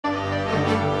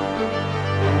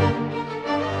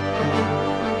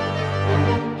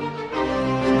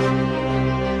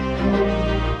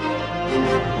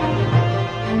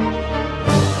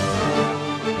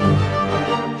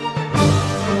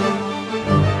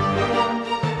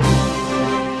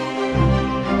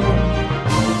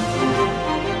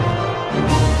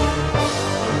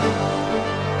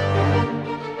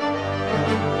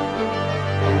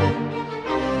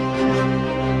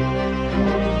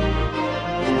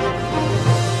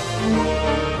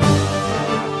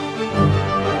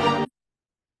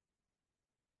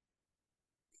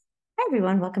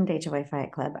Everyone, welcome to HOA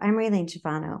Fight Club. I'm Raylene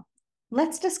Schifano.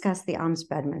 Let's discuss the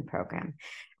Ombudsman program.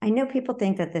 I know people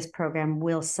think that this program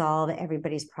will solve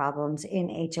everybody's problems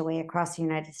in HOA across the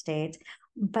United States,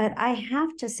 but I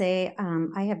have to say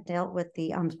I have dealt with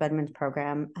the Ombudsman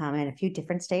program in a few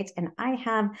different states, and I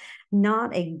have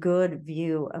not a good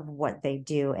view of what they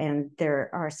do, and there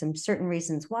are some certain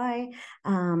reasons why,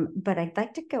 but I'd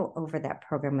like to go over that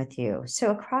program with you.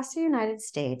 So across the United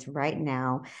States right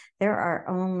now, there are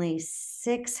only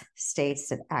 6 states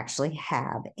that actually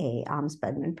have a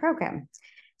Ombudsman program.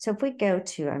 So if we go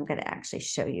to, I'm going to actually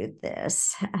show you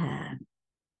this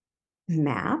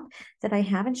map that I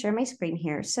have and share my screen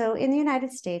here. So in the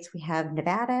United States, we have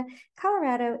Nevada,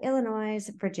 Colorado, Illinois,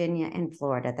 Virginia, and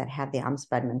Florida that have the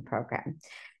Ombudsman program.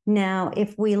 Now,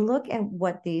 if we look at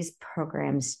what these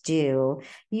programs do,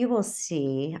 you will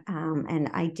see, and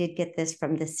I did get this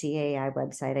from the CAI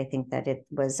website. I think that it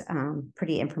was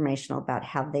pretty informational about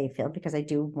how they feel, because I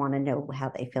do want to know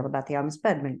how they feel about the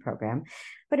Ombudsman program.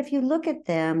 But if you look at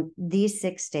them, these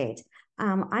 6 states,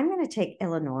 I'm going to take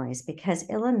Illinois because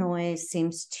Illinois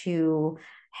seems to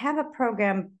have a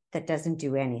program that doesn't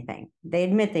do anything. They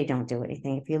admit they don't do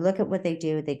anything. If you look at what they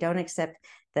do, they don't accept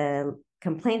the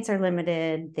complaints are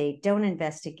limited. They don't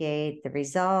investigate the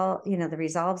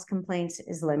resolves complaints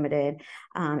is limited.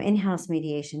 In-house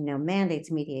mediation, no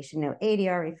mandates mediation, no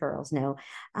ADR referrals, no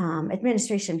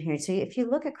administration here. So if you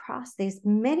look across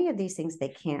many of these things they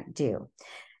can't do.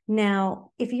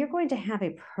 Now, if you're going to have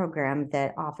a program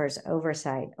that offers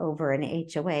oversight over an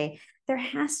HOA, there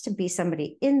has to be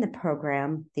somebody in the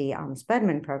program, the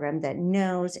Ombudsman program, that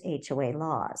knows HOA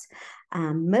laws.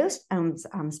 Most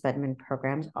Ombudsman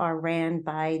programs are ran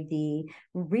by the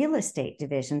real estate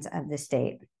divisions of the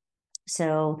state.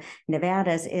 So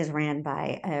Nevada's is ran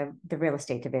by the real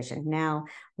estate division. Now,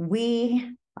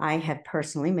 I have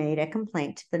personally made a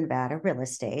complaint to the Nevada real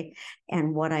estate.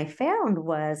 And what I found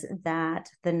was that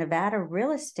the Nevada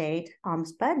real estate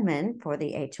ombudsman for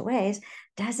the HOAs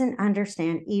doesn't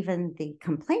understand even the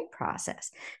complaint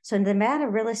process. So the Nevada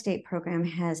real estate program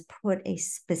has put a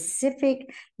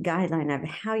specific guideline of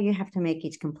how you have to make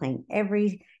each complaint.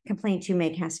 Every complaint you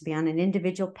make has to be on an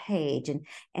individual page.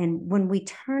 And when we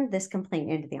turned this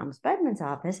complaint into the ombudsman's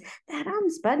office, that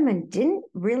ombudsman didn't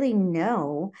really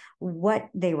know what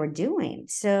they were doing.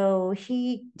 So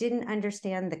he didn't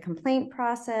understand the complaint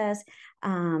process.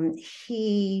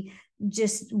 He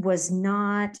just was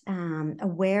not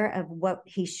aware of what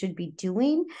he should be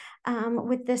doing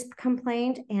with this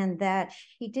complaint, and that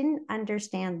he didn't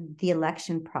understand the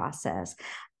election process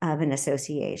of an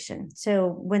association. So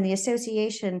when the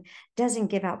association doesn't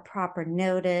give out proper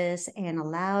notice and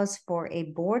allows for a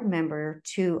board member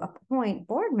to appoint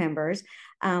board members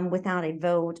without a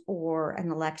vote or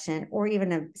an election or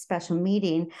even a special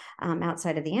meeting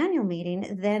outside of the annual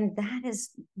meeting, then that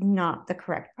is not the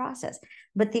correct process.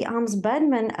 But the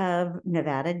Ombudsman of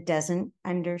Nevada doesn't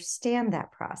understand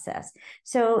that process.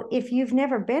 So if you've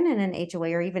never been in an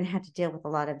HOA or even had to deal with a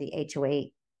lot of the HOA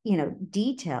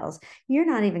details, you're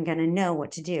not even going to know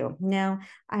what to do. Now,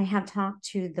 I have talked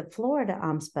to the Florida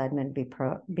Ombudsman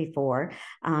before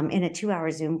in a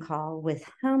 2-hour Zoom call with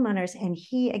homeowners, and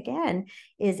he, again,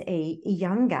 is a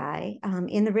young guy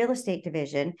in the real estate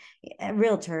division, a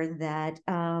realtor that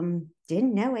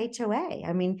didn't know HOA.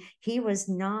 I mean, he was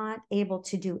not able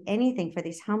to do anything for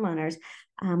these homeowners.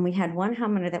 We had one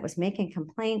homeowner that was making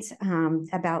complaints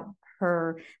about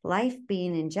her life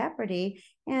being in jeopardy,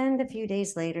 and a few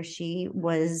days later she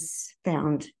was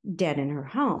found dead in her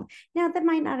home. Now, that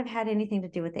might not have had anything to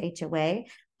do with the HOA,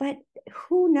 but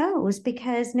who knows,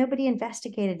 because nobody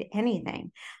investigated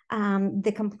anything.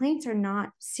 The complaints are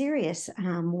not serious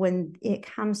when it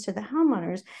comes to the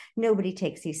homeowners. Nobody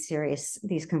takes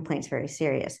these complaints very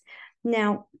serious.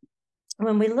 Now,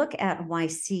 when we look at why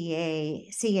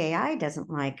CAI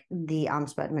doesn't like the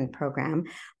Ombudsman program,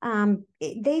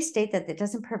 they state that it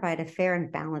doesn't provide a fair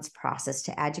and balanced process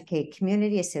to adjudicate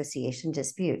community association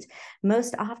disputes.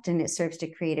 Most often, it serves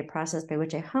to create a process by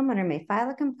which a homeowner may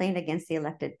file a complaint against the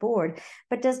elected board,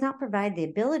 but does not provide the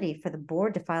ability for the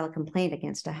board to file a complaint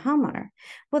against a homeowner.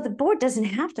 Well, the board doesn't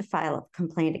have to file a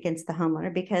complaint against the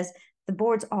homeowner because the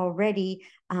board's already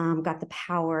got the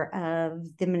power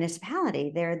of the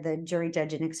municipality. They're the jury,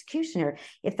 judge, and executioner.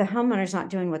 If the homeowner's not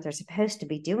doing what they're supposed to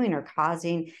be doing or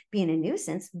being a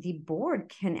nuisance, the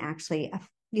board can actually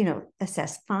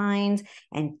assess fines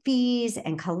and fees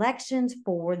and collections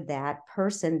for that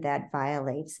person that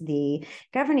violates the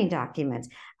governing documents.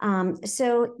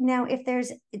 So now if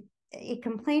there's a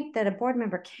complaint that a board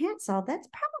member can't solve, that's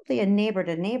probably a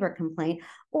neighbor-to-neighbor complaint,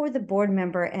 or the board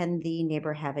member and the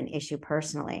neighbor have an issue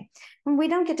personally. And we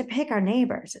don't get to pick our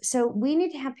neighbors. So we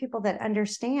need to have people that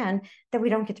understand that we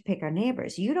don't get to pick our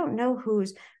neighbors. You don't know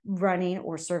who's running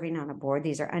or serving on a board.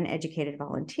 These are uneducated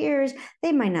volunteers.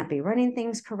 They might not be running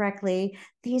things correctly.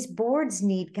 These boards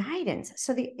need guidance.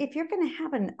 So if you're going to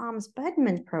have an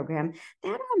ombudsman program,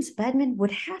 that ombudsman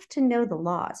would have to know the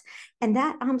laws. And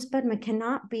that ombudsman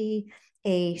cannot be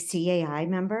a CAI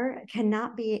member,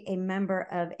 cannot be a member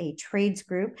of a trades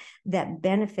group that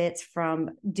benefits from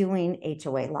doing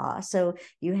HOA law. So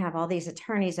you have all these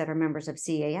attorneys that are members of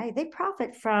CAI. They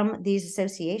profit from these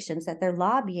associations that they're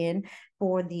lobbying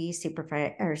for the super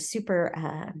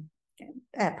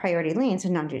priority liens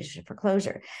and non-judicial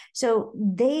foreclosure. So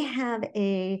they have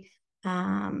a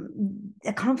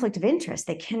conflict of interest.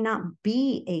 They cannot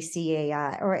be a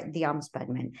CAI or the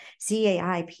ombudsman.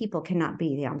 CAI people cannot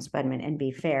be the ombudsman and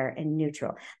be fair and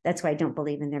neutral. That's why I don't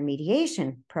believe in their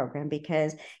mediation program,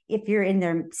 because if you're in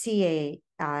their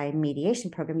CAI mediation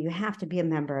program, you have to be a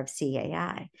member of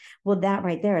CAI. Well, that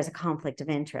right there is a conflict of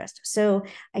interest. So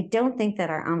I don't think that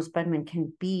our ombudsman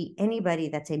can be anybody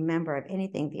that's a member of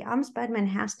anything. The ombudsman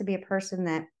has to be a person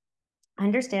that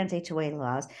understands HOA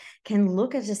laws, can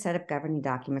look at a set of governing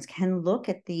documents, can look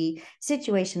at the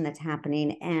situation that's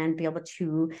happening and be able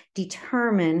to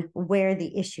determine where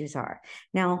the issues are.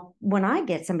 Now, when I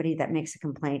get somebody that makes a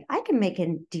complaint, I can make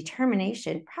a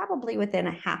determination probably within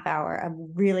a half hour of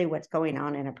really what's going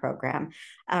on in a program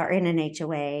or in an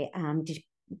HOA,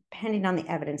 depending on the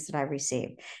evidence that I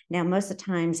receive. Now, most of the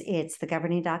times it's the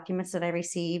governing documents that I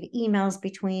receive, emails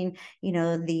between,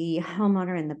 the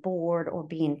homeowner and the board, or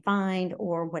being fined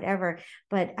or whatever,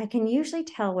 but I can usually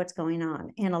tell what's going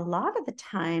on. And a lot of the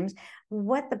times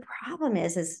what the problem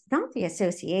is not the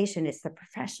association, it's the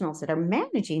professionals that are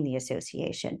managing the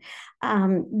association.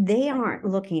 They aren't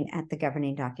looking at the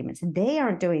governing documents. They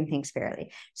aren't doing things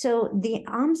fairly. So the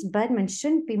ombudsman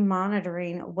shouldn't be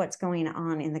monitoring what's going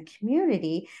on in the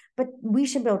community, but we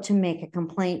should be able to make a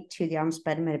complaint to the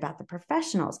ombudsman about the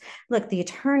professionals. Look, the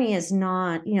attorney is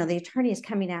not, the attorney is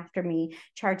coming after me,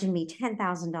 charging me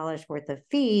 $10,000 worth of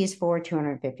fees for a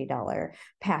 $250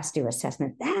 past due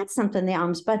assessment. That's something the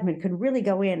ombudsman could really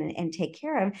go in and take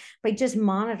care of by just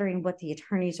monitoring what the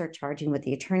attorneys are charging, what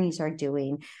the attorneys are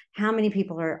doing, how many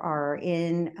people are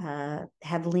in,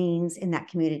 have liens in that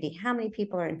community, how many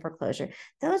people are in foreclosure.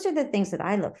 Those are the things that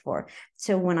I look for.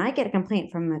 So when I get a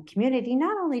complaint from a community,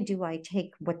 not only do I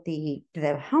take what the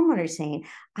homeowner is saying,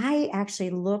 I actually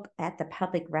look at the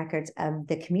public records of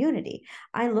the community.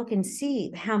 I look and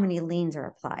see how many liens are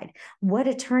applied. What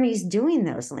attorney's doing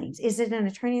those liens? Is it an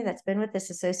attorney that's been with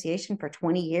this association for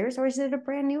 20 years, or is it a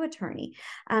brand new attorney?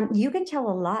 You can tell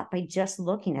a lot by just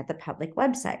looking at the public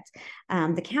websites,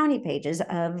 the county pages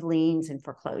of liens and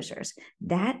foreclosures.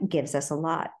 That gives us a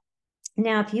lot.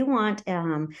 Now, if you want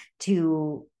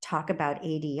to talk about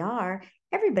ADR,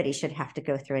 everybody should have to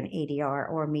go through an ADR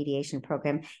or mediation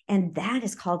program, and that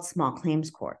is called small claims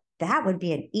court. That would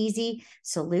be an easy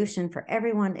solution for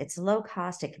everyone. It's low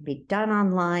cost. It can be done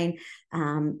online.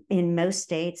 In most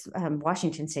states,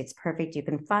 Washington State's perfect. You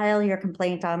can file your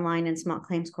complaint online in small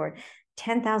claims court.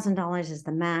 $10,000 is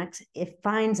the max. If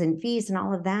fines and fees and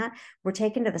all of that were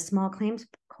taken to the small claims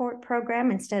court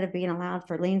program instead of being allowed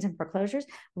for liens and foreclosures,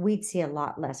 we'd see a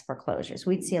lot less foreclosures.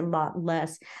 We'd see a lot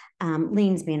less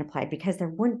liens being applied, because there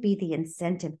wouldn't be the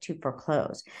incentive to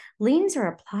foreclose. Liens are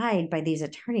applied by these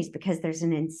attorneys because there's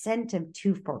an incentive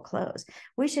to foreclose.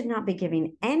 We should not be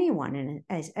giving anyone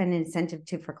an incentive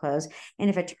to foreclose. And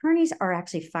if attorneys are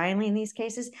actually filing these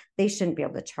cases, they shouldn't be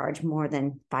able to charge more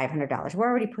than $500. We're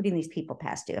already putting these people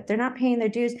past due. If they're not paying their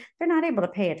dues, they're not able to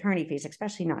pay attorney fees,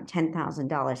 especially not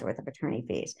 $10,000 worth of attorney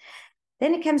fees.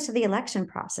 Then it comes to the election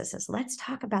processes. Let's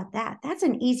talk about that. That's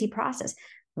an easy process.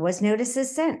 Was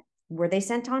notices sent? Were they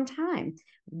sent on time?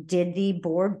 Did the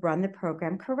board run the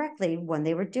program correctly when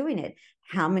they were doing it?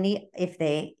 How many,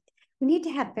 we need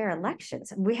to have fair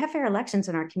elections. We have fair elections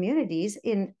in our communities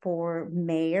for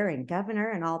mayor and governor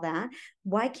and all that.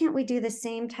 Why can't we do the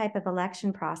same type of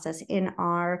election process in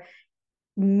our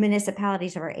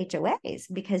municipalities or our HOAs?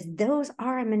 Because those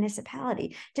are a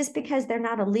municipality. Just because they're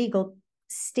not a legal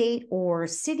state or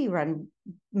city run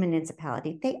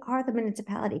municipality, they are the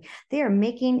municipality. They are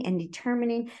making and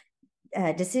determining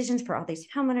decisions for all these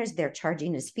homeowners. They're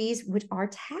charging us fees, which are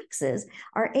taxes.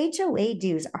 Our HOA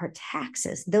dues are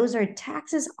taxes. Those are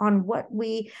taxes on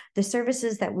the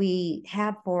services that we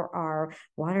have for our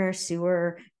water,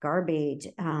 sewer, garbage,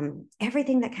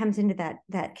 everything that comes into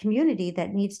that community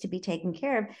that needs to be taken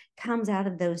care of comes out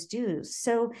of those dues.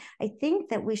 So I think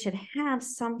that we should have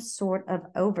some sort of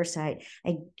oversight.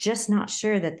 I'm just not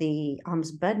sure that the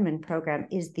Ombudsman program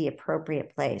is the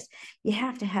appropriate place. You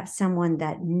have to have someone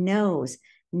that knows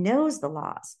the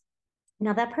laws.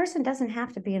 Now, that person doesn't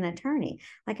have to be an attorney.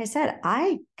 Like I said,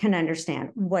 I can understand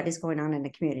what is going on in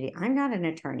the community. I'm not an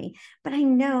attorney, but I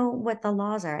know what the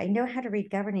laws are. I know how to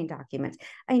read governing documents.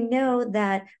 I know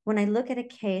that when I look at a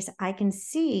case, I can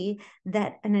see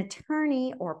that an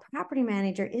attorney or property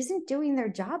manager isn't doing their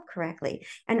job correctly.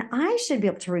 And I should be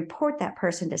able to report that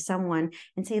person to someone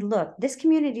and say, look, this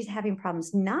community is having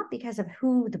problems, not because of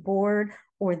who the board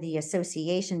or the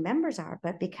association members are,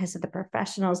 but because of the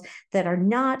professionals that are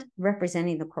not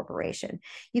representing the corporation.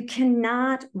 You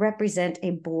cannot represent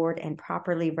a board and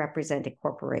properly represent a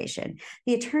corporation.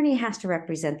 The attorney has to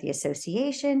represent the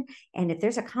association, and if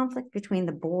there's a conflict between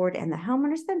the board and the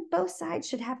homeowners, then both sides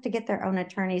should have to get their own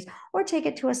attorneys or take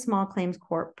it to a small claims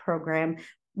court program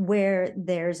where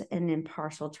there's an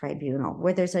impartial tribunal,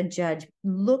 where there's a judge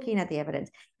looking at the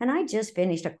evidence. And I just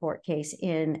finished a court case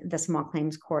in the Small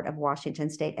Claims Court of Washington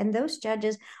State, and those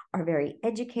judges are very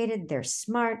educated, they're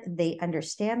smart, they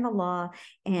understand the law,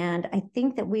 and I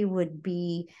think that we would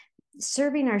be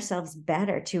serving ourselves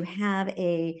better to have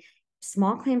a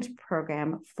small claims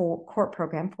court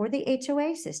program for the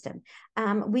HOA system.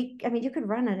 You could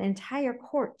run an entire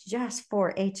court just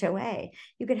for HOA.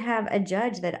 You could have a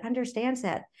judge that understands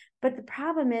that. But the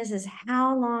problem is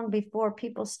how long before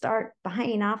people start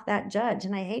buying off that judge?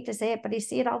 And I hate to say it, but I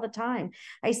see it all the time.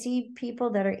 I see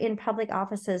people that are in public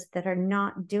offices that are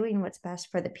not doing what's best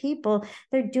for the people.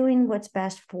 They're doing what's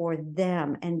best for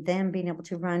them and them being able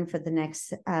to run for the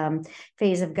next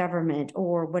phase of government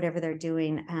or whatever they're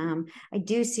doing.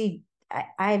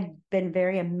 I've been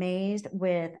very amazed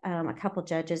with a couple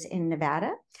judges in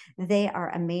Nevada. They are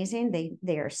amazing.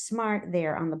 They are smart. They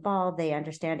are on the ball. They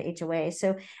understand HOA.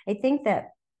 So I think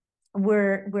that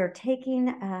we're taking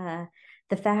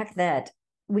the fact that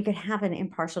we could have an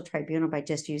impartial tribunal by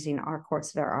just using our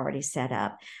courts that are already set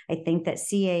up. I think that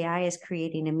CAI is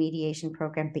creating a mediation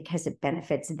program because it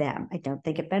benefits them. I don't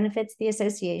think it benefits the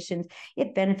associations.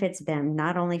 It benefits them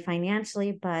not only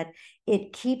financially, but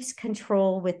it keeps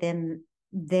control within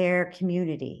their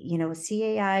community.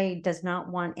 CAI does not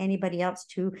want anybody else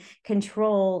to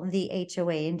control the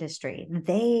HOA industry.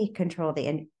 They control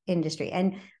the industry,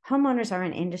 and homeowners are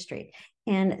an industry.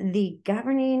 And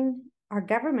our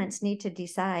governments need to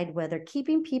decide whether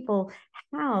keeping people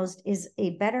housed is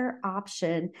a better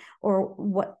option or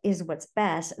what's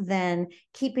best than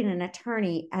keeping an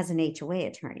attorney as an HOA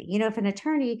attorney. If an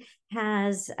attorney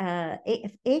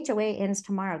if HOA ends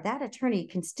tomorrow, that attorney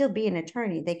can still be an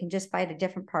attorney. They can just fight a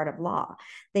different part of law.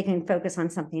 They can focus on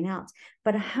something else.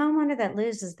 But a homeowner that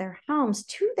loses their homes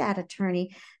to that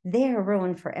attorney, they are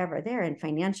ruined forever. They're in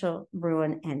financial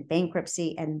ruin and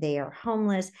bankruptcy, and they are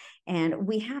homeless. And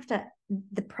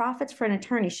the profits for an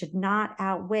attorney should not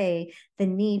outweigh the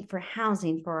need for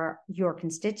housing for your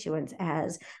constituents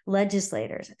as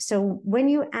legislators. So when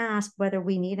you ask whether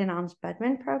we need an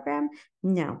ombudsman program,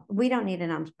 no, we don't need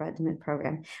an ombudsman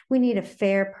program. We need a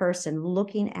fair person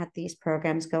looking at these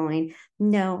programs going,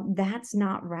 no, that's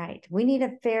not right. We need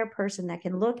a fair person that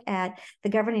can look at the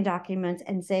governing documents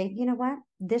and say, you know what,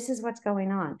 this is what's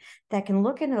going on. That can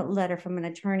look at a letter from an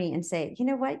attorney and say, you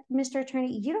know what, Mr.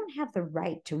 Attorney, you don't have the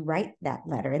right to write that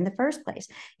letter in the first place.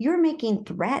 You're making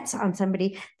threats on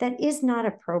somebody that is not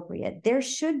appropriate. There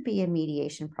should be a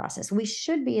mediation process. We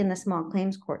should be in the small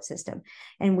claims court system,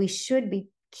 and we should be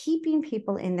keeping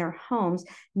people in their homes,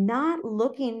 not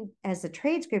looking, as the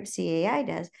trades group CAI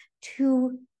does,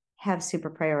 to have super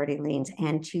priority liens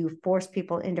and to force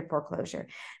people into foreclosure.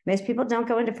 Most people don't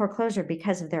go into foreclosure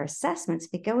because of their assessments.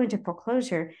 They go into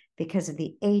foreclosure because of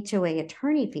the HOA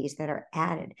attorney fees that are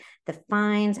added, the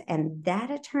fines, and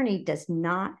that attorney does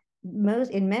not,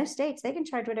 in most states, they can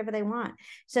charge whatever they want.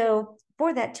 So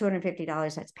for that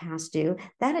 $250 that's past due,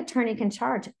 that attorney can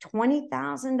charge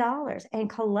 $20,000 and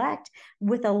collect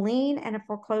with a lien and a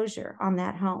foreclosure on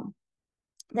that home.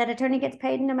 That attorney gets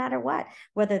paid no matter what,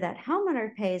 whether that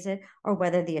homeowner pays it or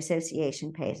whether the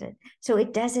association pays it. So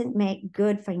it doesn't make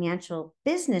good financial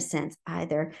business sense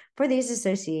either for these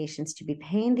associations to be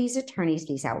paying these attorneys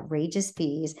these outrageous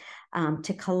fees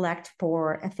to collect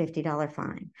for a $50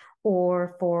 fine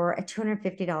or for a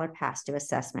 $250 past due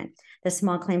assessment. The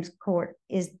small claims court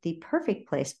is the perfect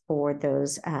place for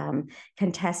those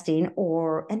contesting,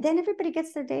 and then everybody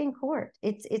gets their day in court.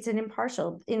 It's an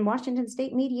impartial. In Washington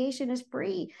State, mediation is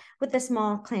free with the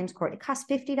small claims court. It costs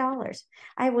 $50.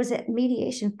 I was at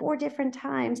mediation 4 different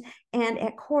times and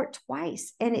at court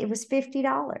twice, and it was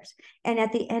 $50. And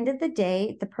at the end of the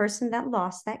day, the person that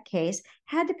lost that case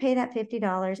had to pay that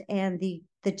 $50 and the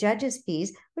judge's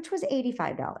fees, which was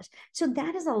 $85. So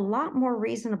that is a lot more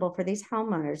reasonable for these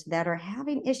homeowners that are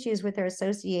having issues with their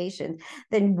association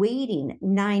than waiting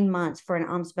 9 months for an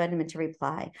ombudsman to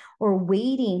reply, or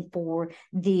waiting for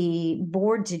the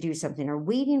board to do something, or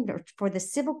waiting for the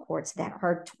civil courts that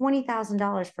are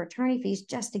 $20,000 for attorney fees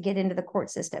just to get into the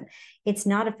court system. It's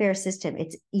not a fair system.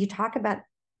 You talk about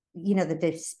the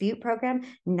dispute program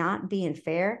not being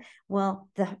fair. Well,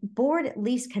 the board at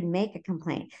least can make a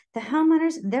complaint. The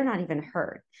homeowners, they're not even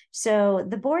heard. So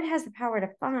the board has the power to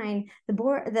fine the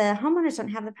board. The homeowners don't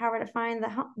have the power to fine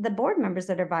the board members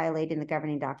that are violating the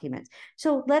governing documents.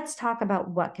 So let's talk about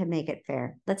what can make it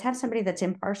fair. Let's have somebody that's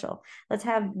impartial.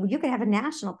 You could have a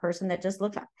national person that just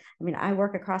looks. I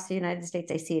work across the United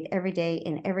States. I see it every day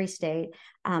in every state.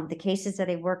 The cases that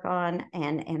I work on,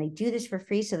 and I do this for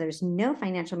free. So there's no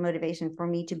financial motivation for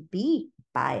me to be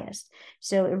biased.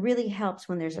 So it really helps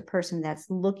when there's a person that's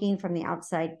looking from the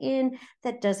outside in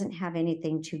that doesn't have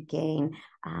anything to gain.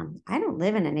 I don't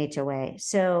live in an HOA.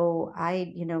 So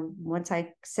once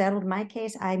I settled my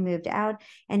case, I moved out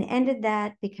and ended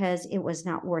that because it was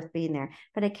not worth being there.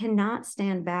 But I cannot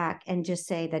stand back and just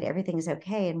say that everything is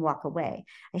okay and walk away.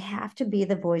 I have to be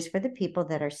the voice for the people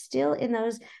that are still in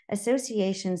those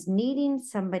associations needing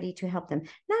somebody to help them,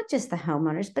 not just the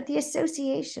homeowners, but the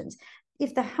associations.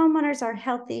 If the homeowners are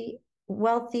healthy,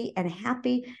 wealthy, and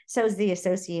happy, so is the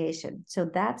association. So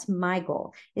that's my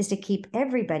goal, is to keep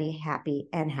everybody happy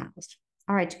and housed.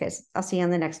 All right, you guys, I'll see you on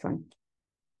the next one.